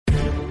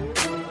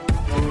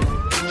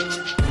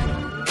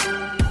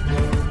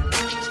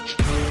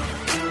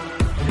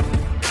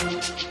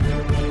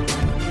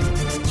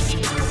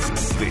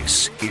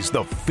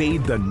the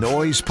Fade the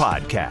Noise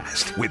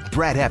podcast with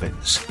Brad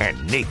Evans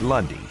and Nate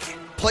Lundy.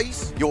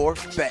 Place your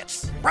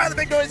bets. Brad the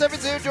Big Noise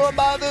Evans here, joined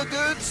by the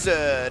good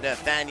sir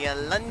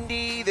Nathaniel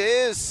Lundy.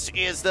 This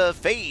is the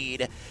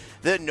Fade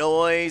the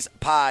Noise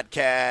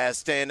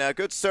podcast. And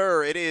good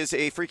sir, it is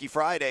a Freaky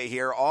Friday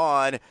here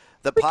on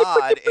the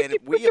pod, and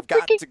we have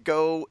got to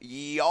go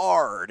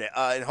yard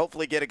and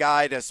hopefully get a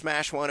guy to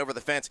smash one over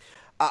the fence.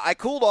 I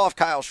cooled off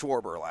Kyle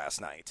Schwarber last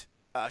night.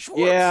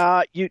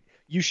 Yeah,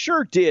 you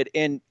sure did,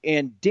 and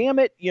damn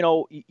it,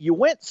 you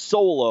went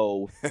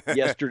solo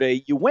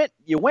yesterday. You went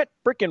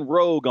freaking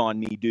rogue on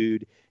me,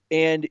 dude,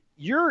 and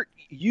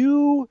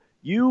you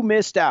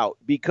missed out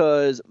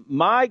because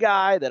my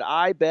guy that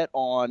I bet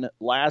on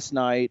last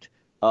night,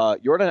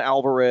 Yordan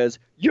Alvarez,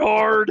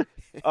 yard.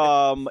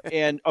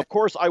 And of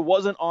course I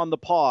wasn't on the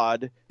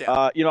pod.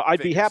 Yeah,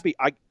 I'd be happy.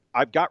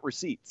 I've got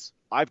receipts.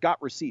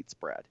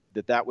 Brad,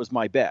 that was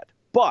my bet.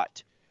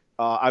 But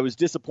I was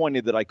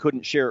disappointed that I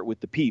couldn't share it with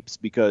the peeps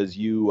because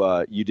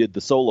you did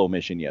the solo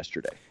mission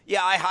yesterday.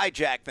 Yeah, I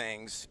hijacked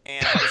things,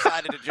 and I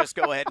decided to just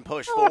go ahead and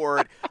push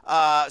forward.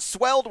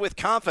 Swelled with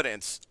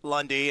confidence,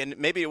 Lundy, and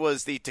maybe it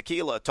was the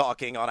tequila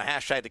talking on a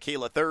hashtag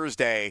Tequila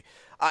Thursday.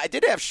 I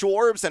did have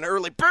Schwarbs and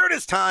early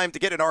bonus time to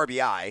get an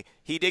RBI.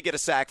 He did get a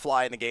sac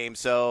fly in the game,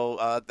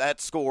 so that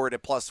scored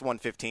at plus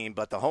 115,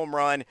 but the home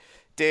run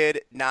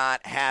did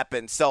not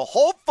happen. So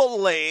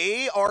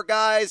hopefully our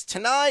guys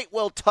tonight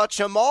will touch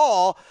them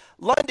all.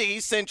 Lundy,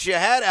 since you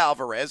had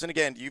Alvarez, and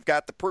again, you've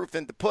got the proof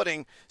in the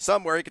pudding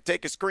somewhere. You could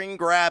take a screen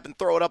grab and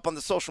throw it up on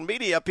the social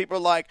media. People are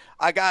like,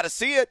 I got to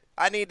see it.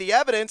 I need the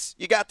evidence.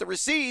 You got the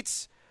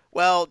receipts.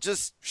 Well,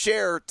 just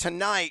share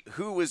tonight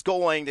who is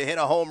going to hit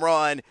a home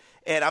run,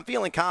 and I'm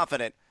feeling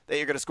confident that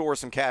you're going to score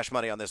some cash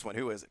money on this one.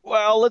 Who is it?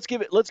 Well, let's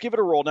give it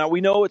a roll. Now,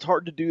 we know it's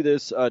hard to do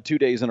this 2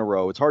 days in a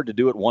row. It's hard to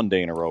do it 1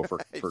 day in a row for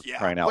yeah,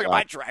 crying out look loud. at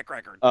my track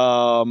record.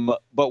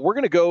 But we're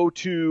going to go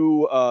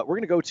to ATL.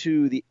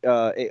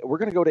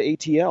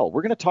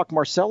 We're going to talk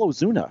Marcell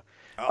Ozuna.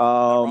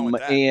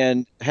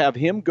 And have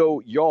him go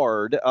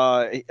yard.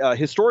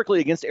 Historically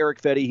against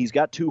Erick Fedde, he's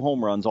got 2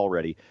 home runs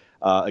already.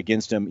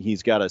 Against him,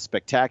 he's got a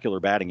spectacular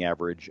batting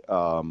average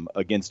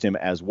against him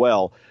as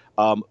well.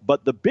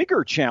 But the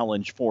bigger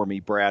challenge for me,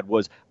 Brad,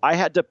 was I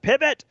had to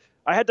pivot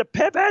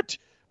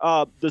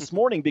this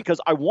morning because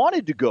I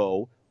wanted to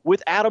go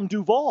with Adam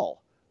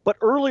Duvall. But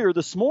earlier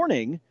this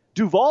morning,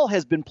 Duvall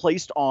has been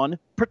placed on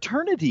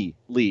paternity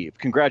leave.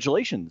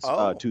 Congratulations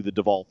to the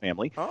Duvall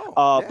family. Yes.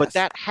 But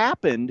that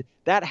happened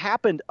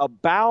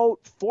about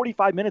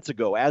 45 minutes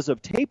ago as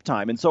of tape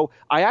time. And so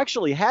I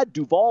actually had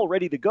Duvall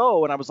ready to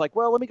go, and I was like,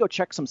 well, let me go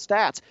check some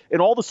stats.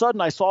 And all of a sudden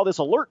I saw this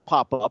alert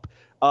pop up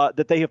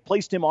that they have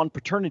placed him on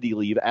paternity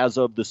leave as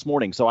of this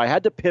morning. So I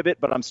had to pivot,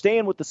 but I'm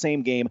staying with the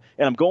same game,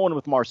 and I'm going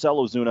with Marcell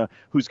Ozuna,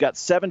 who's got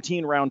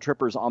 17 round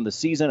trippers on the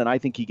season, and I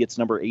think he gets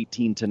number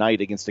 18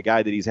 tonight against a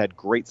guy that he's had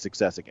great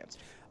success against.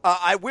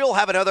 I will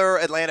have another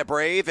Atlanta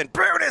Brave and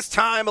bonus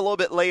time a little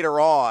bit later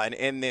on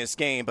in this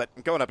game, but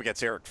going up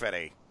against Erick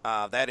Fedde,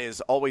 that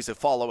is always a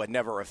follow and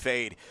never a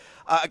fade.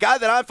 A guy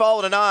that I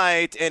follow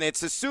tonight, and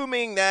it's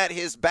assuming that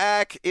his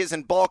back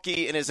isn't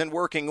bulky and is in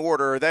working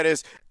order. That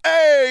is,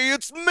 hey,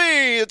 it's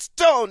me. It's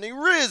Tony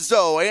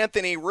Rizzo,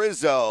 Anthony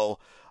Rizzo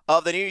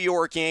of the New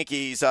York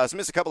Yankees. He's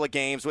missed a couple of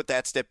games with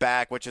that stiff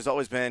back, which has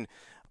always been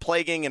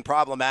plaguing and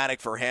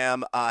problematic for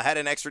him. Had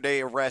an extra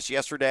day of rest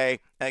yesterday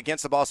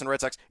against the Boston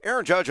Red Sox.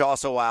 Aaron Judge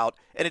also out,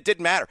 and it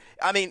didn't matter.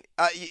 I mean,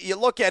 you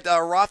look at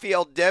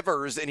Rafael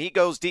Devers, and he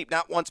goes deep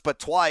not once but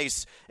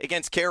twice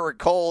against Garrett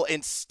Cole,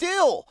 and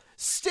still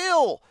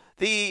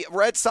the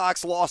Red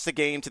Sox lost the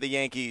game to the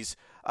Yankees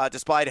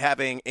despite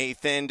having a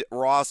thinned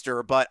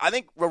roster. But I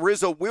think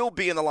Rizzo will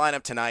be in the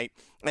lineup tonight,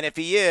 and if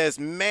he is,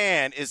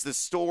 man, is the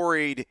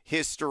storied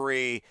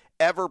history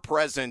ever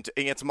present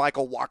against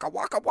Michael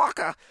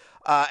Waka,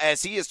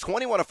 as he is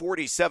 21 of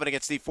 47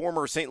 against the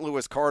former St.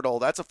 Louis Cardinal.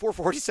 That's a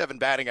 447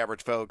 batting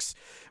average, folks,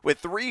 with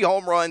 3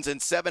 home runs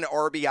and 7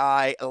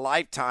 RBI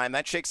lifetime.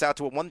 That shakes out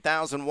to a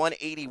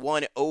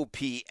 1,181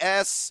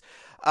 OPS.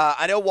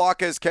 I know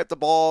Waka's kept the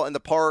ball in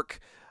the park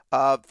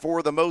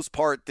for the most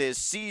part this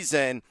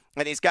season,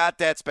 and he's got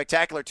that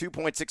spectacular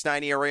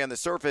 2.69 ERA on the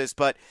surface,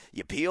 but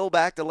you peel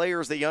back the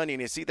layers of the onion,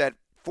 you see that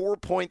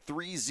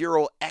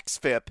 4.30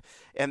 xFIP,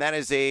 and that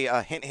is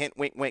a hint, hint,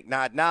 wink, wink,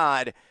 nod,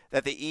 nod,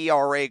 that the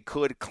ERA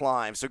could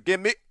climb. So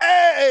give me,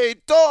 hey,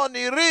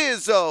 Tony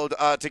Rizzo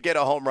to get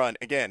a home run.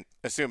 Again,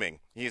 assuming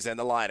he's in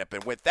the lineup.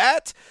 And with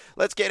that,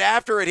 let's get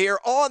after it here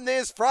on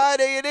this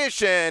Friday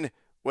edition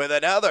with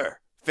another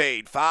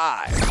Fade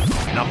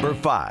 5. Number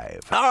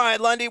 5. All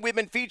right, Lundy, we've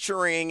been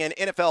featuring an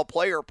NFL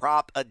player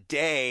prop a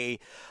day,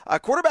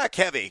 quarterback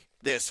heavy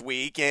this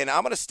week, and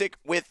I'm going to stick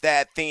with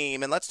that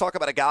theme, and let's talk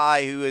about a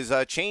guy who has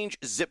changed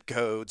zip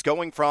codes,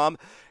 going from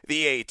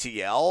the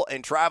ATL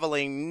and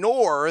traveling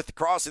north,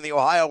 crossing the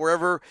Ohio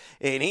River,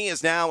 and he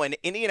is now in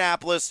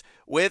Indianapolis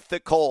with the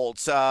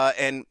Colts.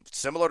 And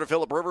similar to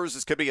Phillip Rivers,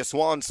 this could be a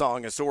swan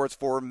song of sorts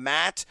for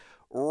Matt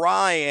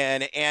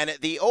Ryan. And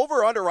the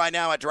over-under right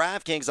now at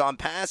DraftKings on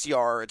pass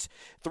yards,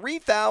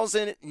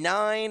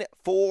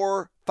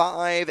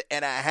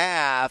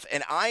 3,945.5.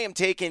 And I am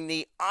taking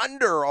the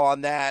under on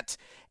that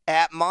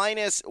at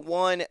minus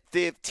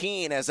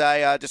 115. As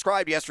I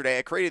described yesterday,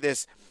 I created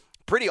this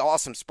pretty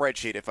awesome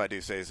spreadsheet, if I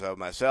do say so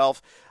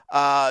myself,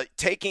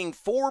 taking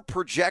 4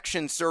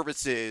 projection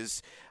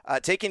services,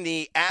 taking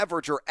the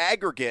average or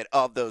aggregate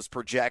of those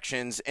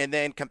projections, and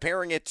then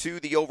comparing it to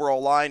the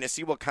overall line to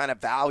see what kind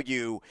of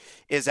value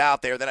is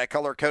out there. Then I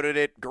color-coded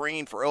it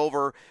green for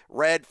over,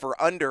 red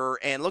for under,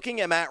 and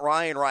looking at Matt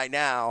Ryan right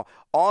now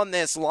on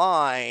this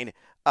line,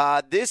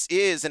 this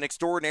is an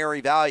extraordinary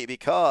value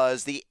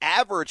because the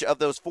average of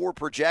those 4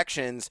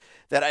 projections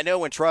that I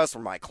know and trust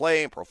from Mike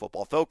Clay and Pro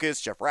Football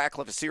Focus, Jeff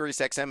Ratcliffe of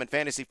SiriusXM and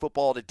Fantasy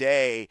Football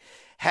Today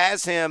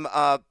has him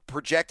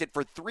projected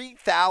for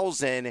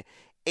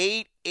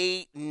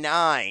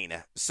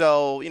 3,889.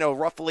 So,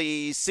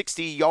 roughly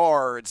 60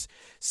 yards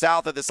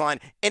south of this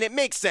line. And it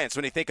makes sense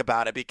when you think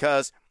about it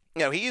because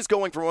he is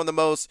going from one of the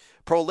most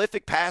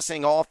prolific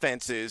passing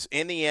offenses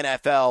in the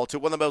NFL to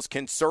one of the most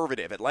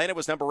conservative. Atlanta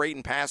was number 8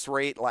 in pass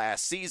rate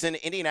last season.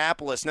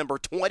 Indianapolis, number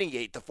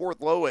 28, the 4th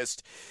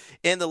lowest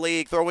in the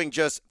league, throwing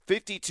just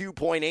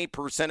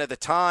 52.8% of the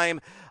time.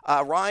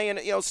 Ryan,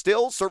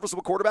 still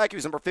serviceable quarterback. He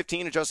was number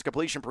 15 in adjusted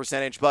completion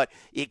percentage, but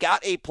you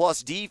got a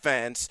plus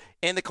defense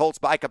in the Colts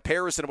by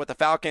comparison with the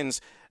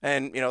Falcons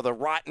and, the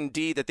rotten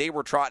D that they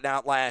were trotting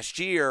out last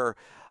year.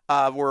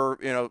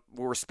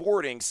 We're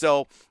sporting.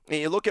 So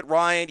you look at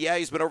Ryan,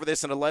 he's been over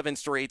this in 11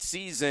 straight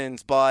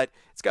seasons, but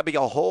it's got to be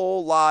a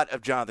whole lot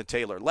of Jonathan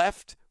Taylor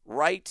left,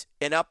 right,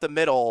 and up the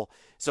middle.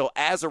 So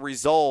as a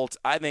result,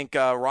 I think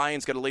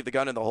Ryan's going to leave the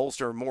gun in the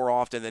holster more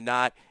often than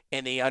not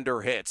in the under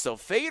hit. So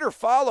fade or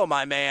follow,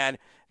 my man.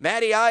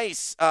 Matty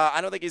Ice,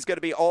 I don't think he's going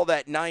to be all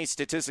that nice,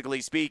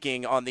 statistically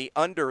speaking, on the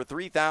under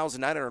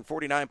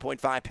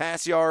 3,949.5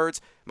 pass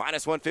yards,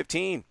 minus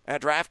 115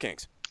 at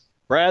DraftKings.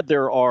 Brad,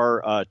 there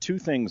are 2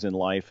 things in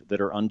life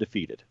that are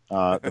undefeated.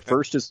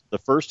 The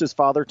first is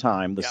Father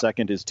Time. The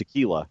second is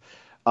tequila.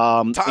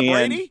 Tom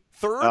Brady,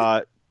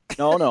 third?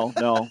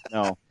 No.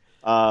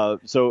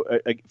 So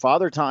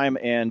Father Time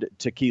and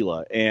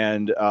tequila,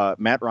 and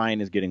Matt Ryan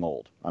is getting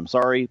old. I'm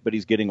sorry, but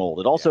he's getting old.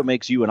 It also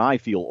makes you and I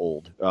feel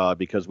old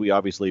because we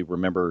obviously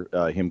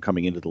remember him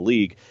coming into the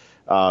league,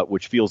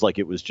 which feels like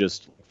it was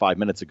just 5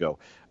 minutes ago.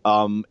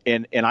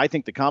 And I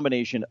think the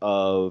combination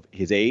of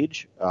his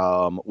age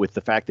with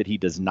the fact that he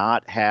does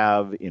not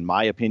have, in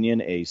my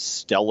opinion, a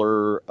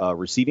stellar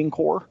receiving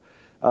core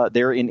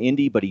there in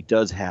Indy, but he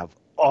does have,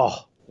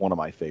 one of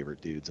my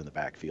favorite dudes in the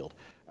backfield.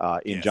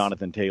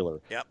 Jonathan Taylor.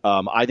 Yep.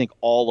 I think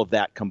all of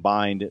that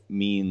combined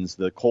means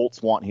the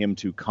Colts want him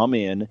to come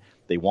in.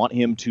 They want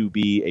him to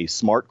be a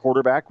smart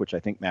quarterback, which I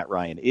think Matt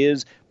Ryan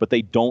is, but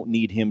they don't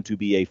need him to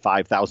be a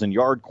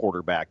 5,000-yard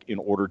quarterback in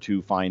order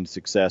to find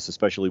success,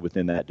 especially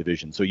within that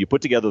division. So you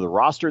put together the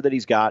roster that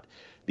he's got,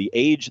 the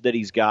age that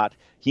he's got.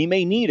 He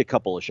may need a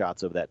couple of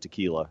shots of that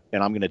tequila,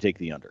 and I'm going to take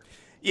the under.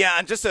 Yeah,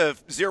 and just to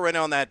zero in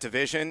on that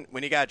division,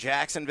 when you got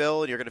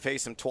Jacksonville, you're going to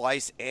face him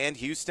twice, and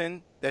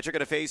Houston that you're going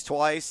to face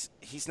twice,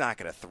 he's not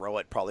going to throw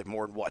it probably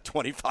more than,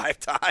 25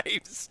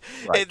 times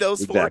in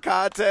those 4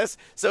 contests.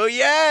 So,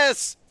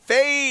 yes,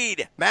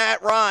 fade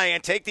Matt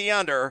Ryan. Take the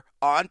under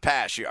on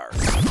pass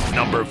yards.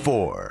 Number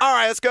 4. All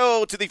right, let's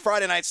go to the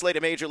Friday night slate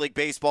of Major League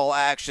Baseball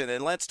action,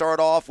 and let's start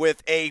off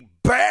with a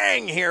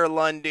bang here,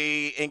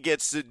 Lundy, and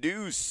get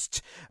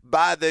seduced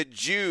by the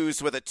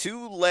juice with a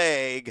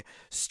 2-leg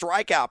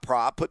strikeout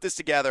prop. Put this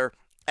together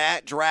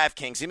at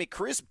DraftKings. Give me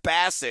Chris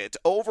Bassett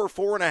over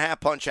 4.5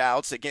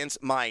 punch-outs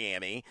against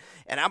Miami.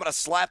 And I'm going to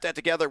slap that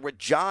together with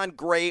John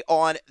Gray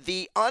on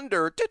the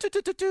under.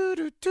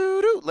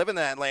 Living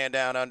that land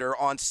down under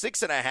on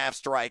 6.5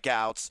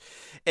 strikeouts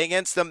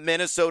against the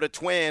Minnesota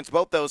Twins.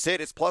 Both those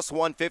hit. It's plus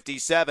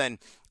 157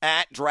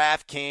 at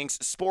DraftKings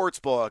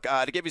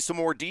Sportsbook. To give you some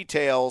more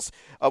details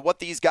of what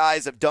these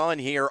guys have done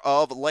here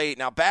of late.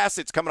 Now,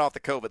 Bassett's coming off the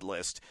COVID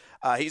list.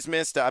 He's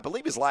missed, I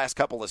believe, his last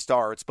couple of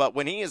starts. But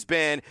when he has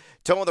been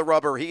toeing the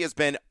rubber, he has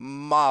been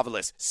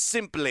marvelous.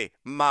 Simply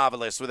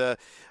marvelous. With a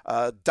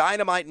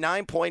dynamite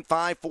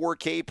 9.54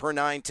 K per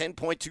 9,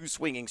 10.2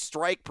 swinging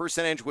strike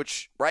percentage,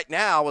 which right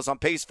now is on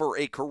pace for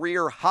a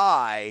career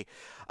high.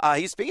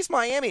 He's faced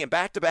Miami in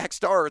back-to-back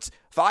starts,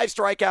 5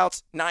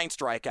 strikeouts, 9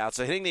 strikeouts.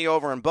 So hitting the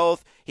over in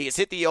both. He has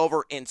hit the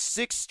over in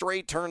 6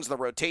 straight turns of the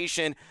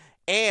rotation.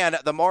 And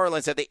the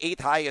Marlins have the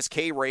 8th highest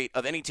K rate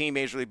of any team in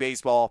Major League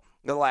Baseball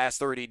in the last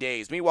 30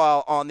 days.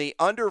 Meanwhile, on the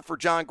under for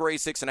John Gray,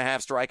 6.5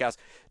 strikeouts,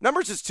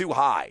 numbers is too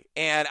high.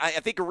 And I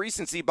think a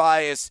recency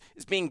bias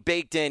is being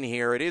baked in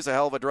here. It is a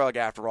hell of a drug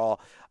after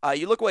all.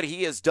 You look what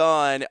he has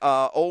done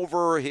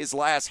over his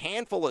last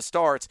handful of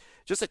starts,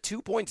 just a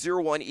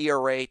 2.01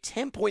 ERA,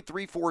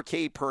 10.34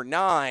 K per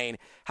 9.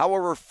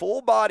 However,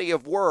 full body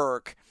of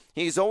work,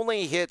 he's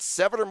only hit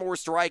 7 or more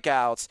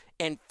strikeouts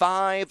in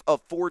 5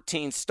 of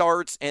 14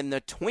 starts, and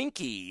the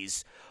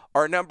Twinkies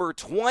are number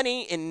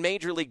 20 in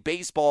Major League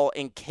Baseball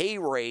in K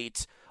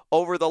rate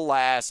over the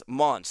last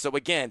month. So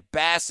again,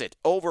 Bassett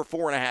over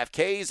 4.5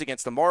 Ks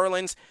against the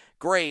Marlins.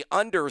 Gray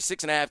under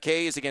 6.5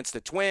 Ks against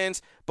the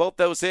Twins. Both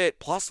those hit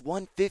plus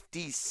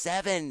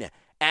 157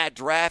 at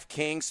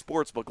DraftKings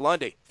Sportsbook.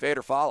 Lundy, fade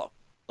or follow?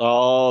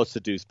 Oh,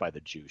 seduced by the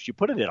juice. You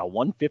put it at a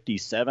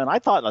 157. I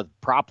thought a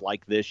prop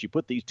like this, you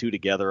put these two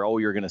together,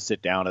 you're going to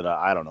sit down at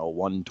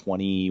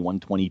 120,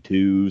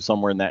 122,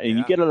 somewhere in that. And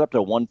you get it up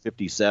to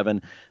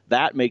 157.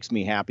 That makes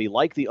me happy.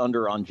 Like the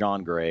under on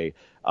John Gray.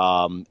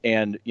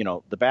 And,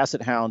 the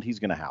Bassett Hound, he's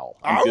going to howl.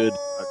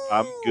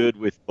 I'm good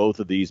with both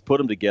of these. Put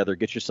them together.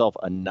 Get yourself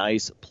a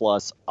nice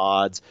plus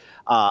odds.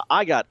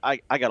 I got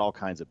all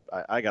kinds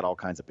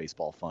of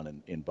baseball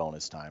fun in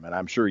bonus time, and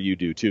I'm sure you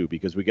do too,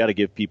 because we got to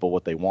give people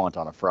what they want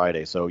on a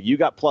Friday. So you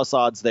got plus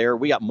odds there.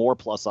 We got more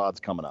plus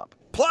odds coming up.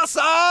 Plus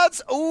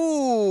odds?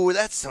 Ooh,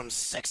 that's some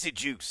sexy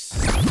juice.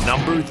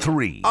 Number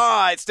 3.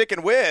 All right,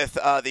 sticking with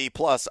the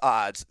plus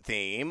odds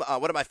theme.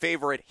 One of my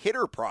favorite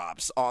hitter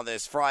props on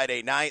this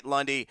Friday night,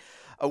 Lundy.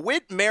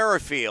 Whit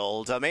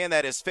Merrifield, a man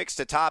that is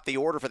fixed atop the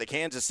order for the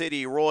Kansas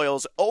City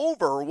Royals,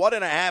 over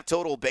 1.5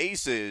 total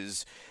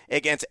bases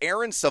against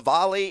Aaron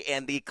Savali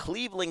and the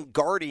Cleveland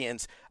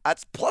Guardians.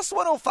 That's plus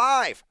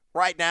 105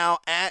 right now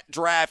at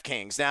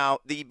DraftKings. Now,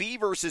 the B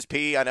versus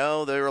P, I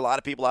know there are a lot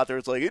of people out there,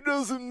 it's like, it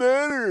doesn't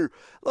matter.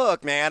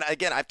 Look, man,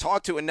 again, I've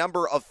talked to a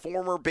number of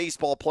former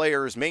baseball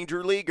players,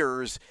 major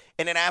leaguers,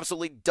 and it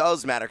absolutely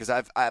does matter because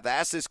I've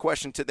asked this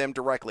question to them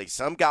directly.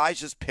 Some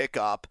guys just pick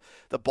up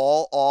the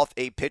ball off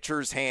a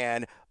pitcher's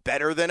hand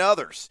better than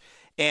others.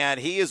 And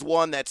he is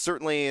one that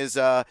certainly is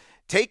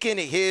taken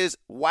his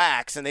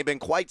whacks, and they've been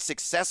quite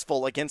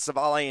successful against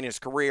Savali in his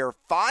career.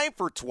 5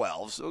 for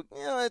 12, so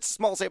it's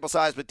small sample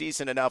size, but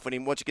decent enough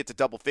once you get to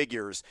double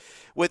figures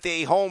with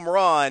a home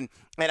run.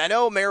 And I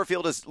know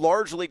Merrifield is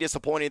largely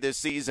disappointed this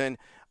season,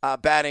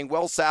 batting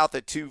well south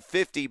at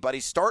 250, but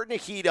he's starting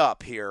to heat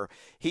up here.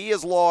 He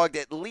has logged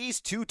at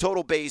least 2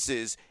 total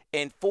bases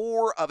in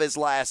 4 of his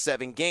last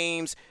 7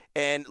 games.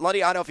 And,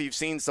 Lundy, I don't know if you've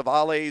seen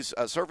Savali's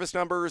surface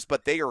numbers,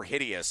 but they are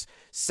hideous.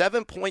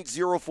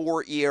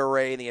 7.04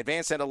 ERA in the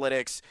advanced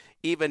analytics,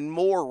 even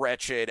more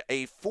wretched.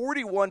 A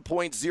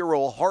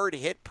 41.0 hard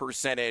hit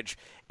percentage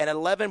and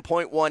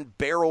 11.1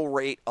 barrel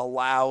rate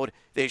allowed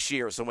this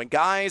year. So when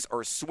guys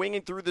are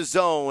swinging through the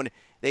zone,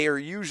 they are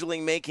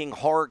usually making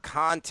hard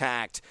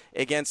contact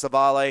against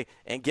Savali.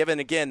 And given,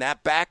 again,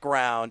 that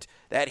background,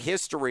 that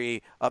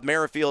history of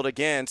Merrifield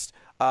against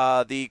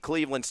the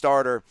Cleveland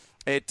starter,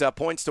 it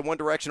points to one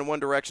direction and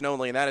one direction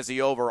only, and that is the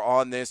over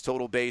on this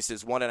total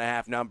bases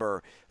 1.5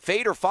 number.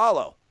 Fade or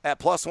follow at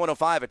plus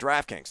 105 at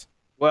DraftKings.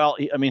 Well,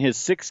 I mean, his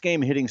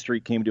 6-game hitting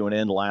streak came to an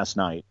end last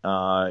night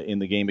in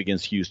the game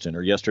against Houston,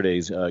 or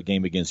yesterday's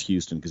game against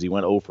Houston, because he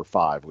went 0 for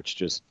 5, which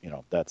just,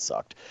 that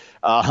sucked.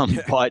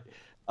 But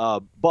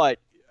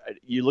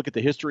you look at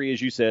the history,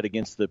 as you said,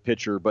 against the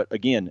pitcher. But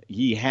again,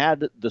 he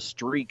had the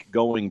streak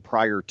going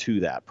prior to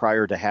that,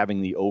 prior to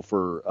having the 0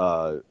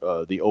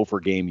 for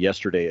game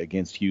yesterday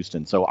against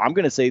Houston. So I'm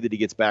going to say that he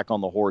gets back on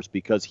the horse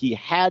because he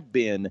had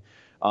been,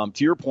 to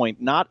your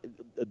point, not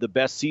the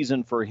best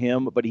season for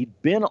him, but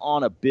he'd been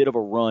on a bit of a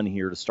run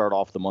here to start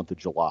off the month of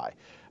July.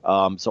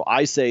 So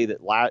I say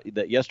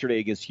that yesterday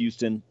against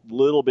Houston,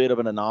 little bit of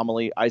an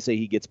anomaly. I say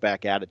he gets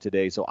back at it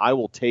today, so I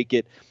will take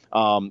it.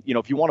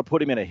 If you want to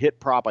put him in a hit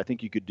prop, I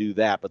think you could do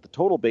that. But the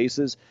total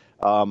bases,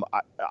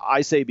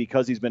 I say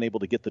because he's been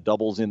able to get the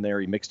doubles in there,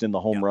 he mixed in the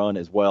home run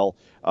as well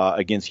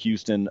against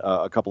Houston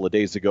a couple of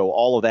days ago.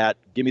 All of that,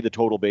 give me the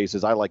total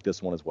bases. I like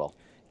this one as well.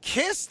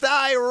 Kiss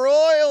thy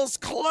Royals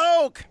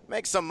cloak.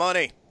 Make some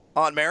money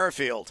on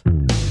Merrifield.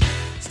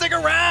 Stick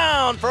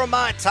around for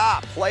my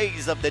top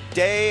plays of the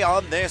day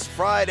on this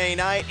Friday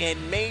night in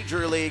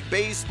Major League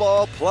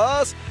Baseball,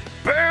 plus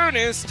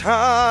bonus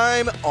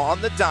time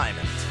on the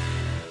Diamond.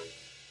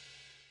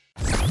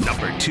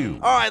 Number 2.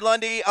 All right,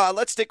 Lundy,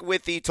 let's stick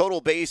with the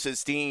total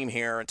bases theme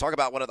here and talk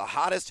about one of the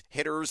hottest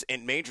hitters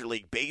in Major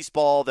League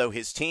Baseball, though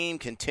his team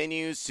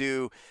continues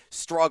to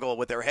struggle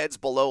with their heads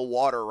below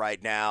water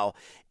right now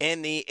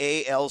in the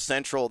AL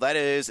Central. That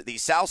is the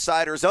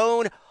Southsiders'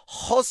 own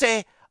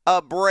Jose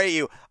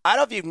Abreu. I don't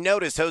know if you've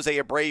noticed Jose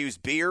Abreu's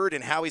beard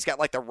and how he's got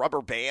like the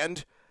rubber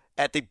band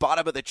at the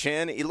bottom of the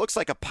chin. He looks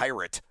like a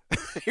pirate.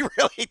 He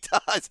really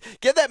does.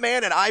 Give that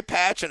man an eye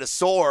patch and a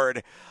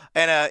sword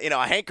and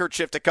a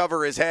handkerchief to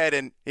cover his head,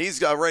 and he's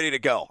ready to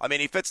go. I mean,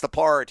 he fits the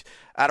part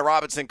out of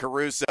Robinson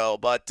Crusoe.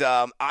 But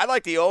I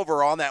like the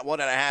over on that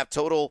 1.5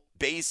 total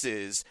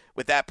bases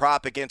with that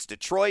prop against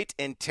Detroit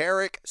and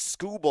Tarik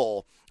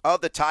Skubal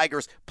of the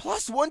Tigers,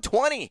 plus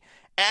 120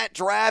 at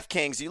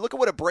DraftKings. You look at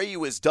what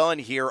Abreu has done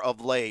here of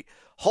late.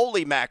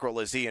 Holy mackerel,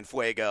 is he in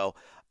fuego.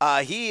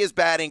 He is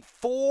batting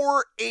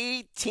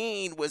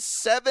 .418 with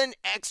 7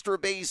 extra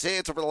base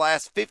hits over the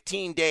last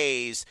 15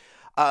 days.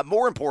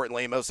 More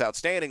importantly, most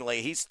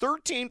outstandingly, he's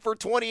 13 for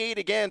 28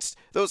 against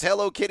those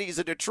Hello Kitties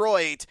of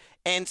Detroit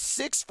and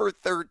 6 for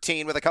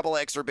 13 with a couple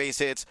extra base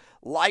hits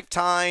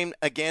lifetime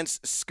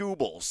against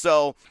Skubal.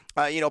 So,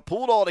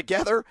 pulled all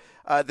together,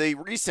 the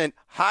recent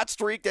hot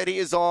streak that he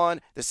is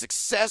on, the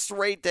success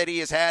rate that he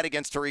has had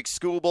against Tarik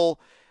Skubal,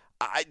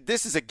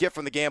 this is a gift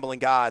from the gambling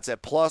gods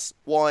at plus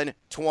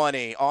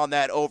 120 on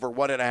that over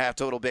 1.5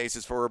 total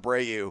bases for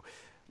Abreu.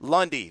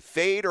 Lundy,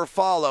 fade or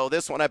follow?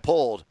 This one I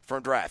pulled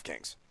from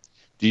DraftKings.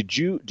 Do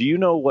you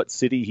know what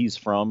city he's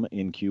from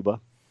in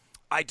Cuba?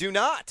 I do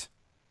not.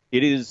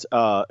 It is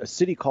a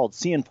city called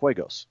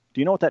Cienfuegos.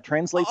 Do you know what that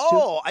translates to?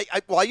 Oh,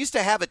 I used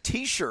to have a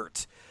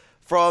T-shirt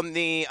from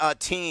the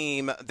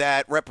team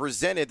that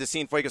represented the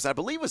Cienfuegos. I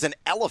believe it was an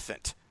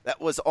elephant that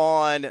was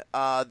on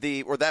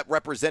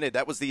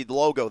that was the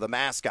logo, the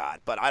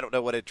mascot. But I don't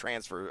know what it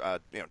translates to.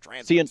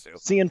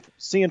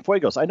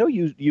 Cienfuegos. I know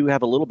you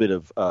have a little bit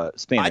of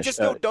Spanish. I just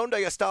know Donde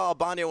está el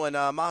baño and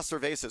más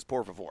cervezas,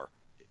 por favor.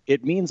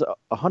 It means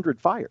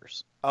 100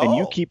 fires. Oh. And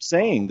you keep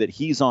saying that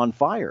he's on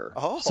fire.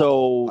 Oh,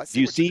 so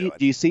do you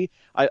see?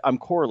 I'm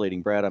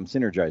correlating, Brad. I'm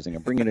synergizing.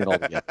 I'm bringing it all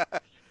together.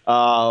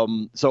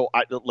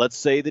 Let's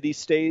say that he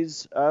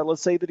stays.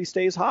 Let's say that he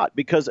stays hot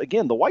because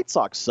again, the White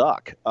Sox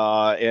suck,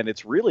 and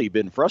it's really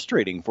been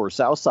frustrating for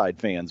Southside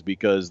fans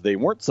because they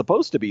weren't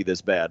supposed to be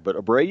this bad. But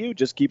Abreu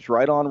just keeps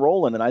right on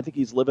rolling, and I think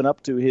he's living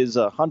up to his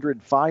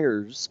 100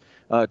 fires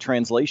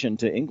translation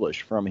to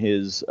English from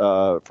his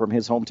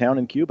hometown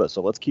in Cuba.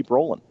 So let's keep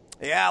rolling.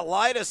 Yeah,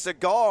 light a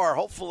cigar.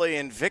 Hopefully,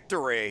 in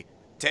victory,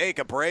 take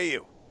Abreu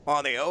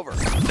on the over.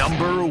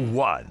 Number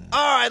 1.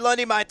 All right,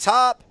 Lundy, my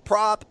top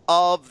prop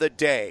of the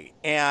day.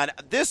 And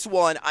this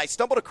one I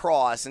stumbled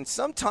across, and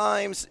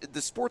sometimes the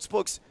sports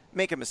books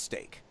make a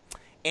mistake.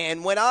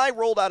 And when I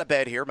rolled out of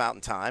bed here,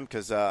 Mountain Time,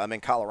 because I'm in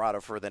Colorado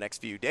for the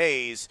next few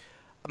days,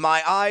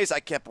 my eyes, I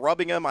kept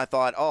rubbing them. I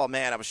thought, oh,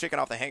 man, I was shaking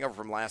off the hangover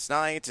from last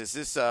night. Is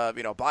this,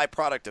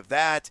 byproduct of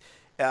that?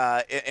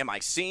 Am I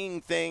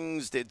seeing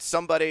things? Did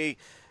somebody,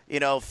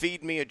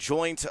 feed me a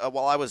joint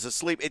while I was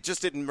asleep? It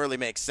just didn't really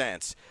make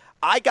sense.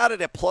 I got it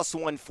at plus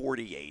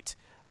 148.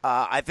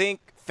 I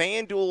think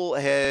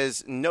FanDuel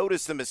has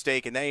noticed the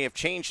mistake, and they have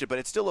changed it, but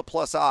it's still a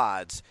plus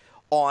odds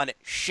on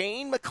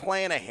Shane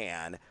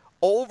McClanahan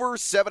over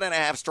 7.5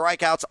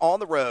 strikeouts on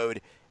the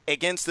road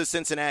against the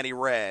Cincinnati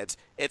Reds.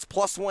 It's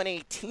plus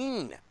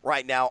 118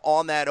 right now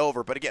on that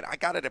over. But, again, I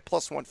got it at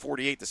plus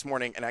 148 this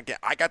morning, and again,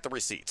 I got the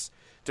receipts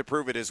to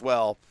prove it as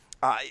well.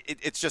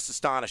 It's just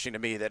astonishing to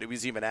me that it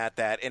was even at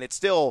that, and it's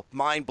still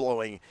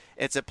mind-blowing.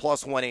 It's at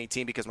plus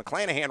 118 because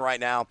McClanahan right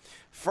now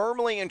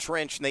firmly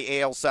entrenched in the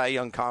AL Cy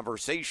Young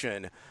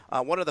conversation,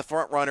 one of the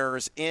front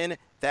runners in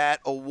that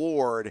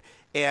award,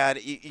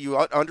 and you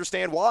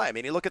understand why. I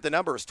mean, you look at the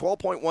numbers,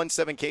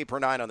 12.17 K per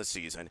nine on the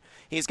season.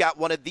 He's got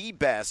one of the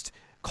best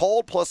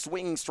called plus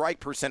swinging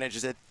strike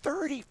percentages at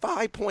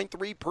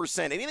 35.3%.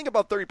 Anything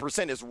above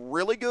 30% is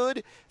really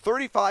good.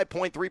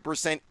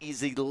 35.3%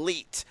 is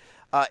elite.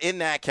 In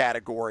that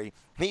category.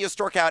 He has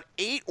struck out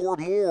 8 or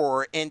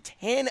more in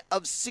 10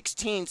 of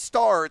 16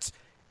 starts.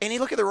 And you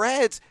look at the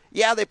Reds,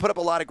 yeah, they put up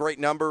a lot of great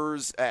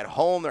numbers at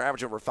home. They're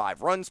averaging over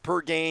 5 runs per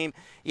game.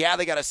 Yeah,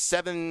 they got a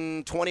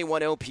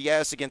 721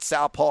 OPS against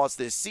Southpaws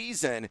this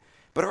season.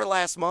 But over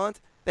last month,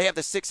 they have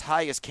the 6th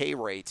highest K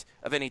rate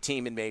of any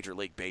team in Major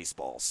League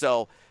Baseball.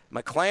 So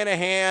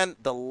McClanahan,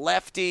 the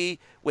lefty,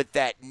 with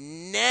that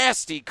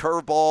nasty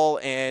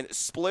curveball and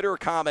splitter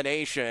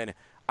combination,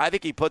 I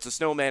think he puts a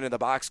snowman in the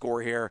box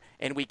score here,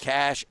 and we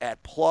cash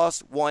at plus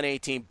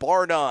 118,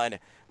 bar none,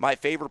 my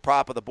favorite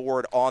prop of the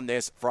board on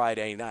this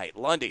Friday night.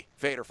 Lundy,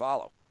 fade or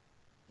follow?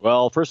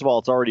 Well, first of all,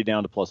 it's already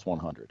down to plus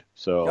 100,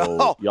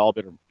 so y'all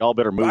better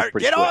move pretty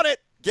quick. Get on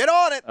it. Get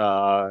on it.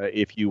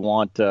 If you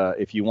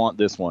want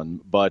this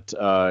one. But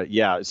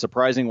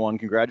surprising one.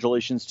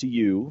 Congratulations to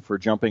you for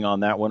jumping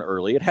on that one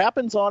early. It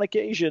happens on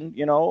occasion,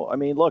 I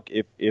mean, look,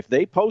 if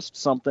they post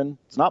something,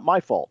 it's not my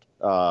fault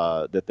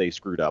that they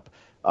screwed up.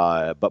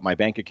 But my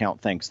bank account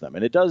thanks them.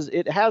 And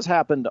it has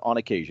happened on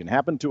occasion.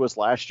 Happened to us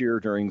last year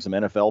during some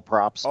NFL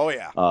props. Oh,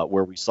 yeah.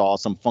 Where we saw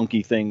some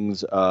funky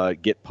things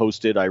get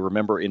posted. I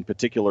remember in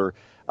particular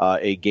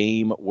a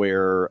game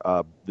where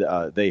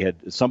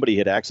somebody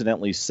had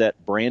accidentally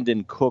set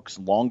Brandon Cook's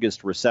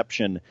longest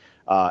reception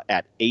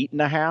at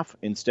 8.5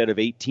 instead of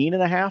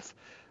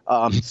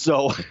 18.5.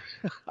 So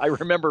I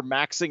remember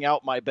maxing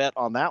out my bet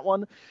on that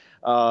one.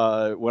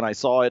 When I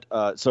saw it.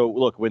 So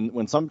look,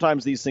 when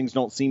sometimes these things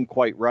don't seem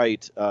quite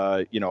right,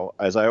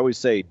 as I always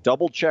say,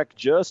 double check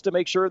just to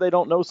make sure they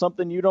don't know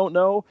something you don't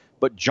know,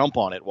 but jump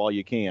on it while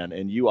you can.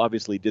 And you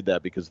obviously did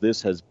that because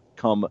this has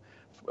come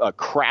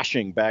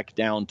crashing back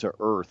down to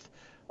earth.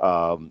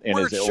 And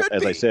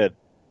as I said,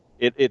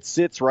 it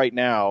sits right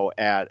now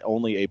at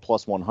only a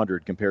plus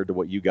 100 compared to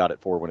what you got it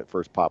for when it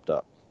first popped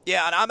up.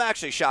 Yeah, and I'm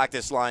actually shocked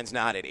this line's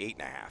not at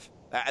 8.5.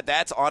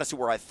 That's honestly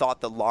where I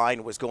thought the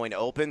line was going to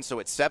open. So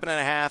it's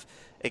 7.5.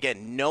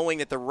 Again, knowing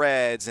that the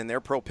Reds and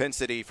their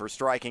propensity for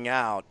striking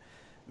out,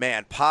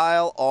 man,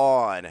 pile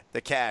on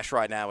the cash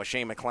right now with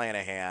Shane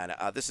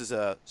McClanahan. This is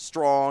a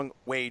strong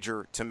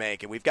wager to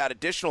make. And we've got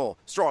additional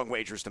strong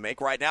wagers to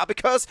make right now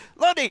because,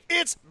 Lundy,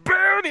 it's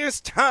bonus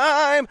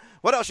time.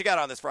 What else you got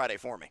on this Friday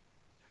for me?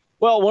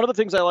 Well, one of the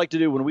things I like to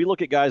do when we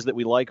look at guys that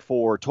we like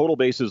for total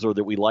bases or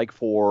that we like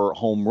for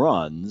home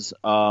runs,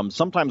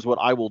 sometimes what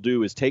I will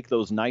do is take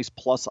those nice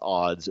plus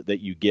odds that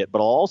you get, but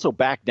I'll also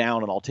back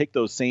down and I'll take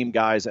those same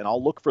guys and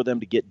I'll look for them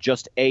to get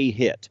just a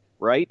hit,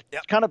 right?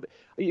 Yep. Kind of,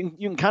 you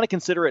can kind of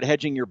consider it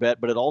hedging your bet,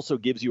 but it also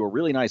gives you a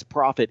really nice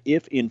profit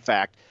if, in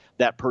fact,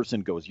 that person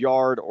goes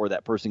yard or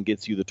that person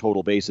gets you the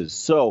total bases.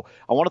 So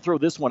I want to throw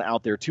this one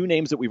out there. Two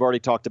names that we've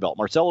already talked about.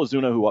 Marcell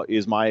Ozuna, who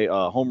is my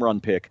home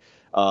run pick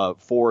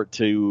for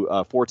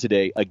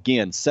today.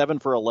 Again, 7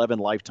 for 11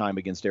 lifetime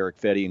against Erick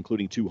Fedde,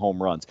 including 2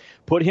 home runs.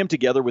 Put him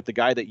together with the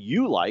guy that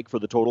you like for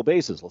the total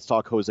bases. Let's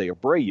talk Jose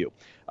Abreu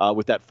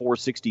with that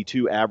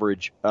 462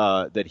 average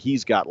that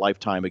he's got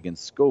lifetime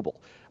against Scoble.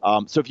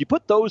 So if you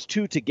put those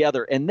two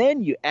together and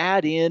then you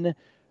add in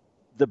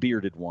the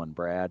bearded one,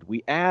 Brad.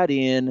 We add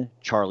in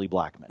Charlie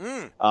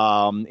Blackmon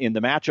in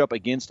the matchup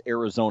against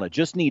Arizona.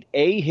 Just need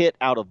a hit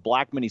out of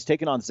Blackmon. He's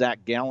taking on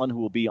Zach Gallen, who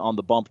will be on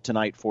the bump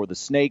tonight for the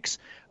Snakes.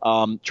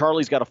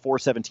 Charlie's got a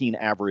 417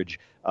 average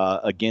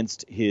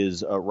against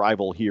his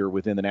rival here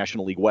within the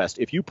National League West.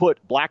 If you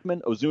put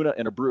Blackmon, Ozuna,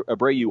 and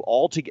Abreu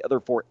all together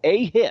for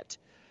a hit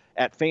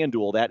at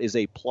FanDuel, that is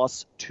a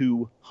plus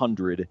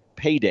 200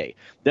 payday.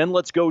 Then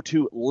let's go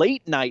to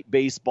late night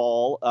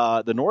baseball.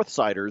 The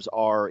Northsiders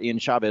are in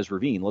Chavez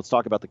Ravine. Let's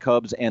talk about the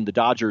Cubs and the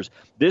Dodgers.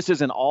 This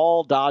is an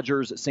all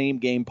Dodgers same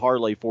game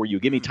parlay for you.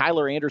 Give me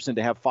Tyler Anderson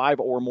to have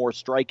 5 or more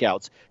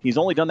strikeouts. He's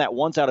only done that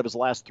once out of his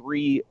last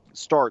 3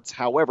 starts.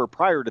 However,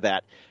 prior to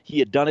that, he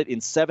had done it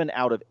in 7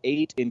 out of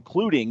 8,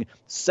 including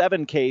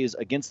 7 Ks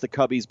against the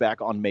Cubbies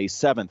back on May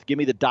 7th. Give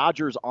me the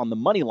Dodgers on the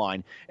money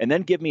line, and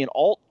then give me an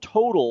alt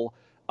total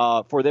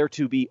for there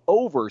to be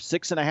over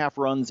 6.5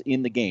 runs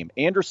in the game.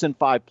 Anderson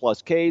 5+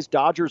 Ks,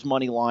 Dodgers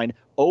money line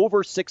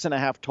over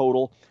 6.5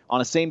 total on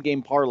a same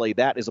game parlay.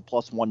 That is a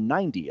plus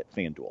 190 at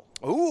FanDuel.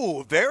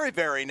 Ooh, very,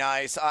 very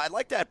nice. I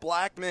like that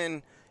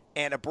Blackmon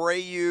and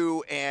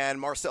Abreu and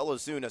Marcell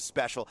Ozuna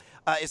special.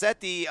 Is that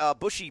the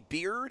bushy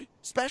beard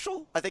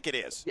special? I think it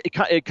is.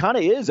 It kind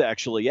of is,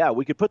 actually. Yeah,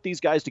 we could put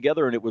these guys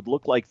together and it would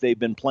look like they've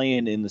been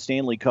playing in the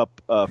Stanley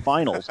Cup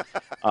finals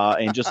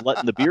and just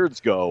letting the beards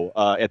go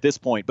at this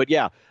point. But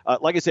yeah,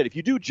 like I said, if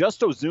you do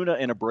just Ozuna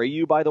and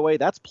Abreu, by the way,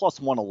 that's plus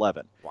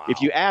 111. Wow.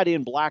 If you add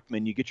in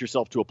Blackmon, you get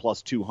yourself to a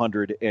plus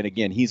 200. And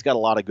again, he's got a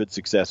lot of good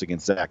success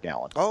against Zach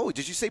Gallen. Oh,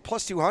 did you say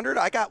plus 200?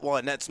 I got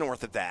one that's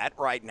north of that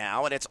right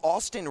now, and it's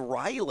Austin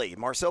Riley,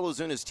 Marcell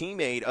Ozuna's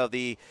teammate of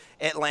the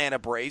Atlanta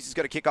Braves. He's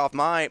going to kick off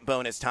my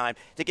bonus time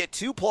to get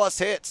 2+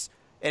 hits.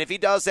 And if he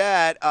does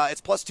that, it's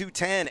plus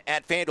 210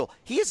 at FanDuel.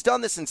 He has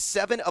done this in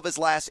 7 of his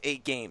last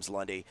 8 games,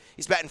 Lundy.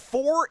 He's batting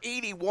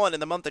 .481 in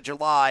the month of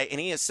July, and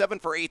he is 7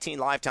 for 18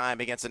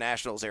 lifetime against the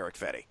Nationals' Erick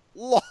Fedde.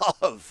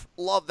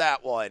 Love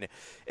that one.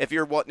 If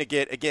you're wanting to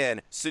get,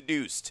 again,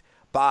 seduced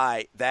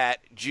by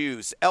that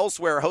juice.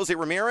 Elsewhere, Jose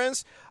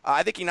Ramirez,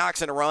 I think he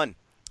knocks in a run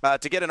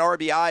to get an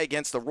RBI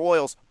against the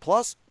Royals,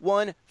 plus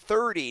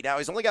 130. Now,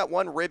 he's only got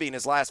 1 ribby in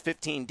his last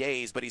 15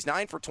 days, but he's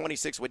 9 for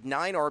 26 with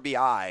 9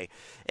 RBI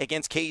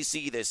against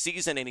KC this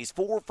season, and he's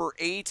 4 for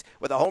 8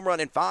 with a home run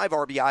and 5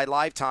 RBI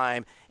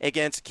lifetime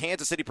against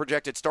Kansas City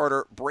projected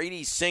starter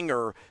Brady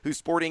Singer, who's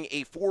sporting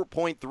a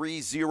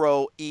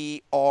 4.30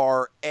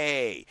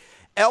 ERA.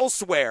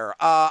 Elsewhere,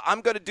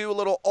 I'm going to do a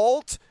little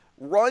alt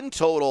run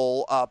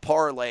total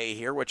parlay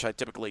here, which I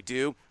typically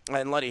do,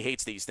 and Lenny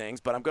hates these things,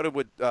 but I'm going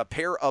with a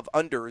pair of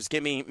unders.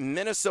 Give me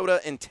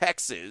Minnesota and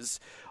Texas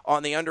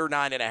on the under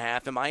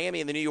 9.5, and Miami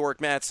and the New York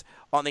Mets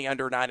on the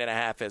under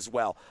 9.5 as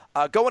well.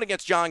 Going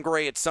against John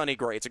Gray at Sonny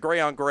Gray. It's a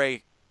gray on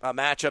gray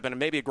matchup and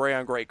maybe a gray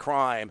on gray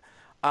crime.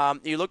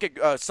 You look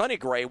at Sonny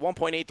Gray,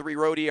 1.83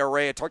 road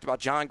ERA. I talked about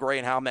John Gray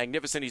and how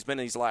magnificent he's been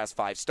in these last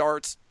 5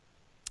 starts.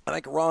 I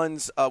think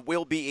runs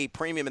will be a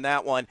premium in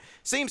that one.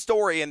 Same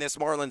story in this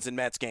Marlins and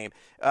Mets game.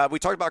 We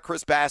talked about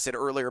Chris Bassett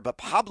earlier, but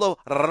Pablo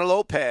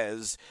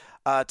Lopez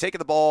taking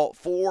the ball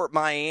for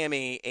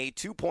Miami, a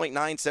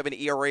 2.97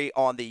 ERA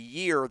on the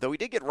year, though he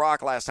did get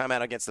rocked last time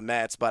out against the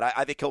Mets, but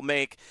I think he'll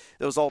make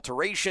those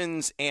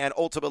alterations and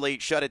ultimately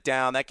shut it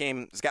down. That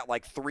game has got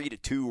like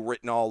 3-2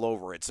 written all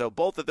over it. So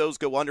both of those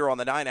go under on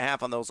the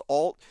 9.5 on those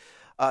alt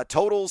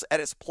totals at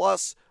its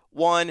plus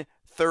 113.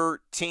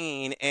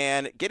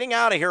 And getting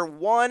out of here,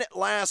 one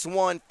last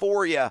one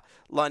for you,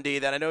 Lundy,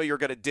 that I know you're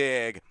going to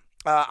dig.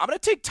 I'm going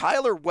to take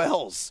Tyler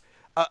Wells.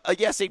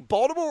 Yes, a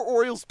Baltimore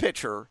Orioles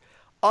pitcher,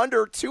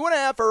 under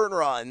 2.5 earned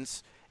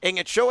runs,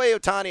 against Shohei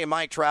Ohtani and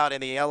Mike Trout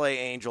and the LA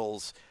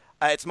Angels.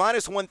 It's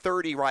minus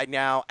 130 right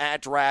now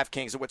at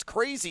DraftKings. And what's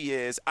crazy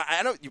is,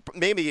 I don't, you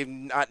maybe you've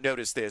not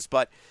noticed this,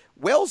 but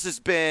Wells has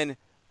been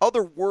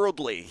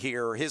otherworldly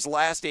here his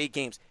last 8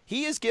 games.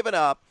 He has given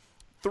up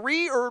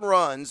 3 earned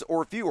runs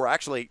or fewer,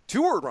 actually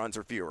 2 earned runs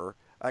or fewer,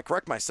 I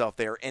correct myself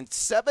there, in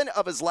 7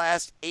 of his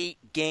last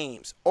 8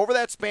 games. Over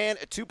that span,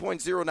 a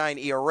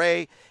 2.09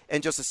 ERA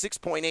and just a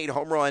 6.8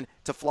 home run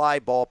to fly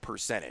ball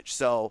percentage.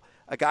 So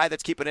a guy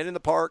that's keeping it in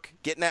the park,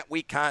 getting that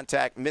weak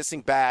contact,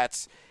 missing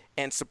bats,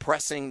 and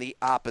suppressing the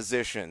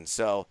opposition.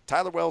 So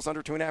Tyler Wells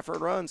under 2.5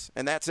 earned runs,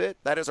 and that's it.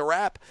 That is a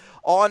wrap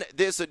on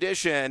this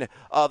edition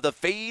of the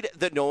Fade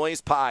the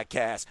Noise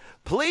podcast.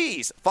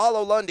 Please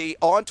follow Lundy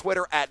on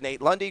Twitter at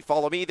Nate Lundy.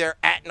 Follow me there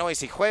at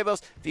Noisy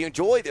Huevos. If you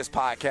enjoy this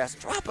podcast,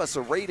 drop us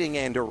a rating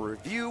and a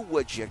review,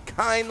 would you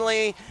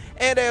kindly?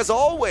 And as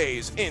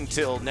always,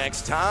 until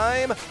next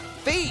time,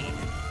 feed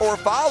or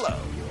follow.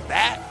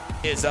 That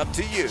is up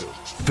to you.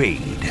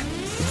 Fade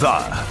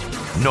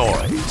the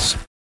Noise.